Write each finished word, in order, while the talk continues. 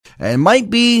It might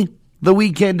be the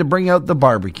weekend to bring out the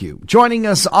barbecue. Joining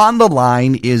us on the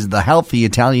line is the healthy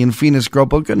Italian Fina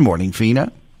Scroppo. Good morning,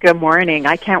 Fina. Good morning.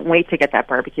 I can't wait to get that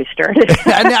barbecue started.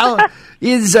 Now,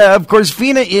 of course,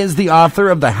 Fina is the author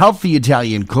of the Healthy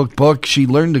Italian Cookbook. She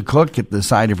learned to cook at the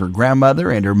side of her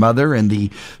grandmother and her mother and the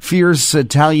fierce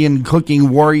Italian cooking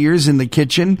warriors in the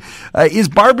kitchen. Is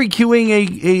barbecuing a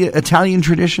Italian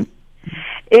tradition?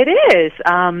 It is.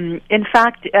 In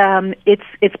fact,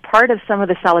 it's part of some of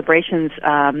the celebrations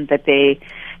that they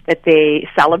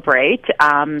celebrate.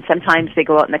 Sometimes they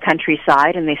go out in the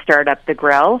countryside and they start up the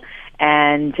grill.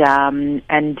 And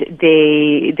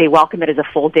they welcome it as a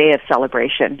full day of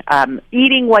celebration.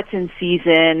 Eating what's in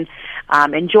season,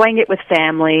 enjoying it with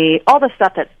family, all the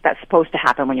stuff that's supposed to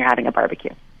happen when you're having a barbecue.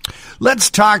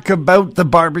 Let's talk about the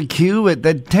barbecue.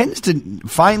 That tends to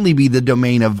finally be the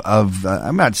domain of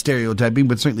I'm not stereotyping,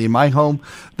 but certainly in my home,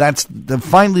 that's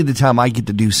finally the time I get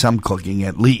to do some cooking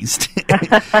at least.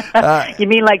 You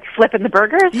mean like flipping the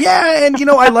burgers? Yeah, and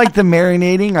I like the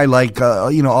marinating. I like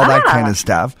all that kind of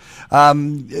stuff.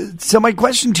 So my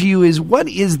question to you is, what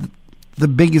is the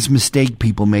biggest mistake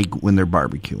people make when they're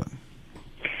barbecuing?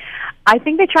 I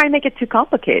think they try and make it too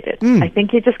complicated. I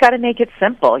think you just got to make it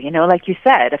simple. Like you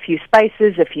said, a few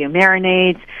spices, a few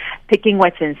marinades, picking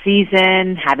what's in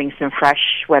season, having some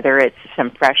fresh, whether it's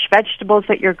some fresh vegetables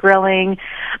that you're grilling,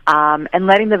 and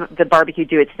letting the barbecue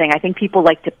do its thing. I think people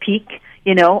like to peek,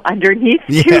 underneath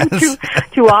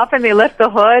too often. They lift the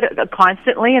hood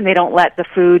constantly, and they don't let the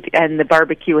food and the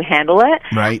barbecue handle it.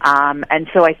 Right. And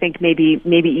so I think maybe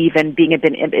even being a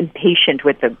bit impatient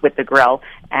with the grill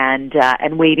and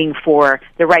waiting for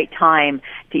the right time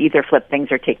to either flip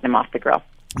things or take them off the grill.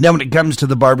 Now, when it comes to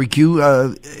the barbecue,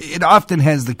 it often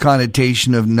has the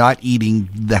connotation of not eating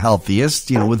the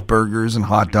healthiest, with burgers and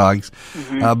hot dogs.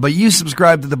 Mm-hmm. But you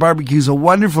subscribe that the barbecue is a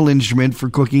wonderful instrument for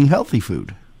cooking healthy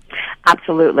food.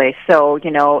 Absolutely. So,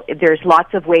 there's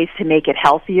lots of ways to make it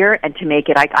healthier and to make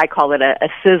it, I call it a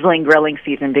sizzling grilling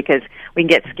season, because we can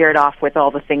get scared off with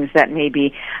all the things that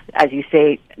maybe, as you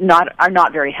say, are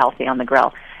not very healthy on the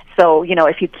grill. So,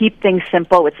 if you keep things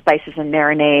simple with spices and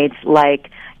marinades,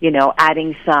 like,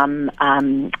 adding some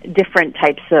different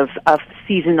types of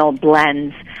seasonal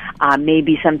blends,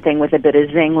 maybe something with a bit of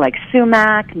zing like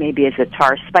sumac, maybe as a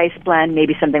tar spice blend,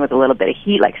 maybe something with a little bit of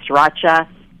heat like sriracha.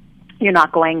 You're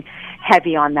not going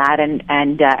heavy on that,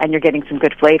 and you're getting some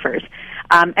good flavors.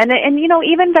 And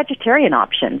even vegetarian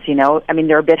options,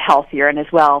 they're a bit healthier, and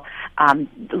as well, a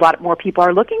lot more people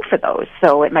are looking for those.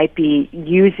 So it might be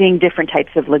using different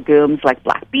types of legumes like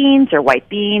black beans or white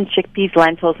beans, chickpeas,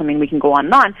 lentils. We can go on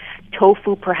and on.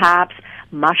 Tofu, perhaps,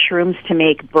 mushrooms to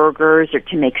make burgers or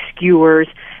to make skewers,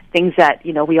 things that,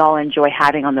 we all enjoy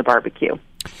having on the barbecue.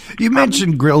 You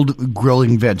mentioned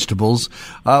grilling vegetables.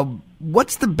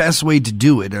 What's the best way to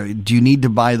do it? Do you need to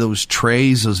buy those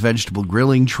trays, those vegetable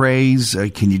grilling trays?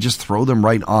 Can you just throw them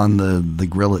right on the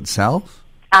grill itself?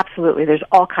 Absolutely. There's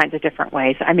all kinds of different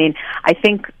ways. I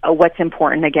think what's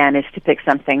important, again, is to pick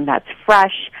something that's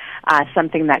fresh,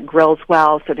 something that grills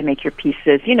well, so to make your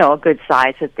pieces, a good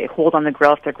size that they hold on the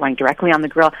grill if they're going directly on the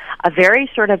grill. A very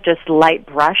sort of just light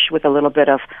brush with a little bit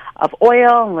of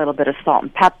oil and a little bit of salt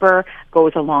and pepper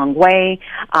goes a long way.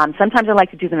 Sometimes I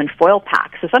like to do them in foil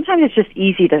packs. So sometimes it's just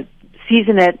easy to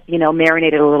season it,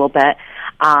 marinate it a little bit,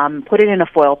 put it in a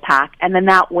foil pack, and then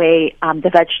that way the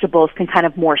vegetables can kind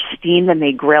of more steam than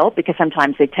they grill, because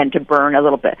sometimes they tend to burn a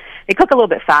little bit. They cook a little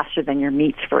bit faster than your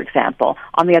meats, for example,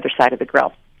 on the other side of the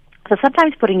grill. So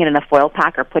sometimes putting it in a foil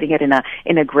pack or putting it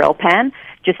in a grill pan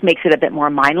just makes it a bit more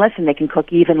mindless, and they can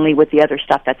cook evenly with the other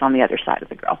stuff that's on the other side of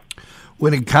the grill.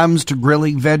 When it comes to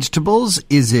grilling vegetables,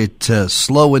 is it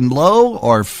slow and low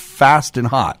or fast and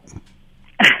hot?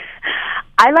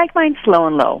 I like mine slow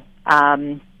and low.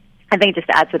 I think it just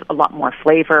adds a lot more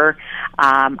flavor.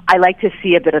 I like to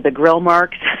see a bit of the grill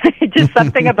marks. Just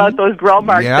something about those grill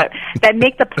marks that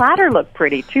make the platter look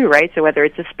pretty too, right? So whether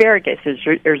it's asparagus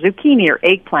or zucchini or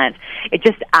eggplant, it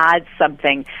just adds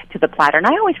something to the platter. And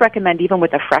I always recommend, even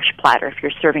with a fresh platter, if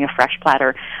you're serving a fresh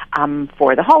platter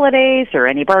for the holidays or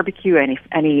any barbecue,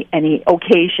 any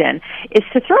occasion, is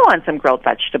to throw on some grilled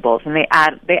vegetables, and they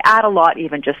add a lot,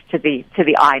 even just to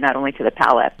the eye, not only to the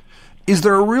palate. Is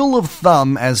there a rule of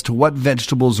thumb as to what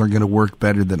vegetables are going to work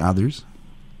better than others?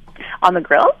 On the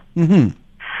grill? Mm-hmm.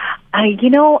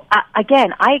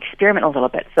 Again, I experiment a little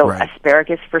bit. So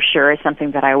asparagus for sure is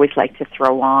something that I always like to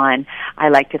throw on. I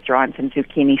like to throw on some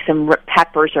zucchini. Some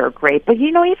peppers are great, but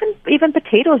even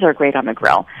potatoes are great on the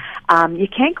grill. You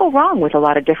can't go wrong with a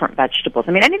lot of different vegetables.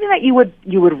 Anything that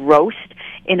you would roast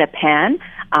in a pan,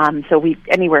 So we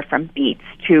anywhere from beets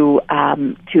to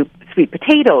sweet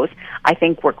potatoes, I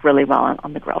think work really well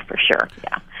on the grill for sure.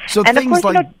 Yeah. So and things of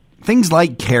course, like things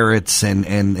like carrots and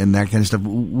that kind of stuff,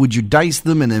 would you dice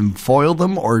them and then foil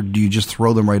them, or do you just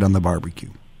throw them right on the barbecue?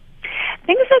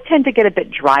 Things that tend to get a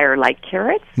bit drier, like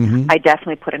carrots, I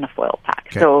definitely put in a foil pack.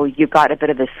 Okay. So you've got a bit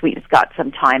of the sweet. It's got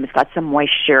some time. It's got some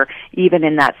moisture, even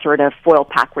in that sort of foil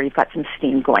pack where you've got some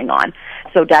steam going on.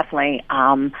 So definitely,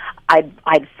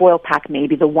 I'd foil pack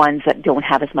maybe the ones that don't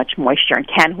have as much moisture and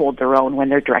can hold their own when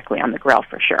they're directly on the grill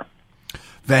for sure.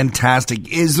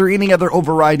 Fantastic. Is there any other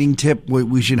overriding tip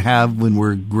we should have when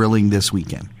we're grilling this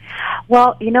weekend?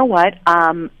 Well, you know what?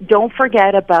 Don't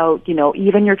forget about,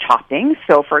 even your toppings.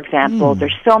 So, for example,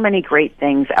 there's so many great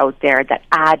things out there that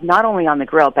add not only on the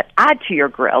grill, but add to your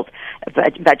grilled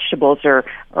vegetables or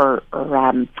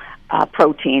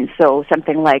protein. So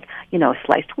something like,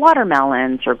 sliced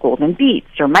watermelons or golden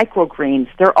beets or microgreens,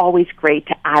 they're always great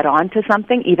to add on to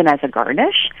something, even as a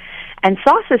garnish. And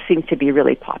sauces seem to be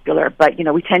really popular, but,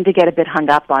 we tend to get a bit hung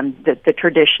up on the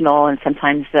traditional and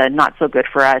sometimes not so good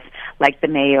for us, like the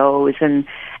mayos and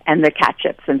the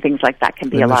ketchups and things like that can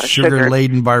be a lot of sugar.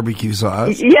 Sugar-laden barbecue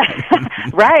sauce. Yeah,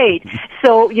 right.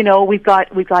 So, we've got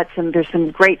there's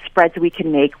some great spreads we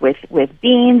can make with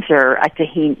beans, or a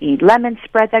tahini lemon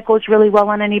spread that goes really well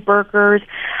on any burgers.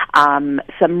 Some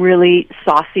really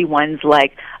saucy ones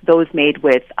like those made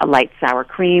with a light sour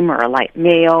cream or a light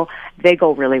mayo. They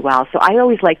go really well. So I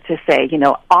always like to say,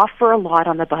 offer a lot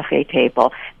on the buffet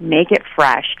table, make it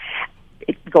fresh.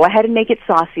 Go ahead and make it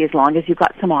saucy as long as you've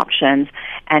got some options,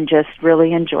 and just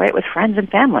really enjoy it with friends and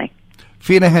family.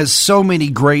 Fina has so many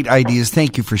great ideas.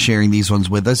 Thank you for sharing these ones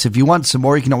with us. If you want some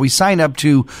more, you can always sign up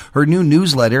to her new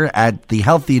newsletter at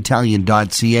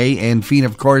thehealthyitalian.ca. And Fina,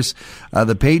 of course,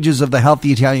 the pages of the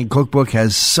Healthy Italian Cookbook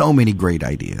has so many great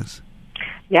ideas.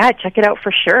 Yeah, check it out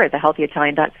for sure,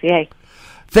 thehealthyitalian.ca.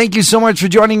 Thank you so much for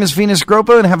joining us, Fina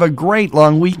Scroppo, and have a great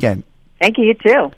long weekend. Thank you, you too.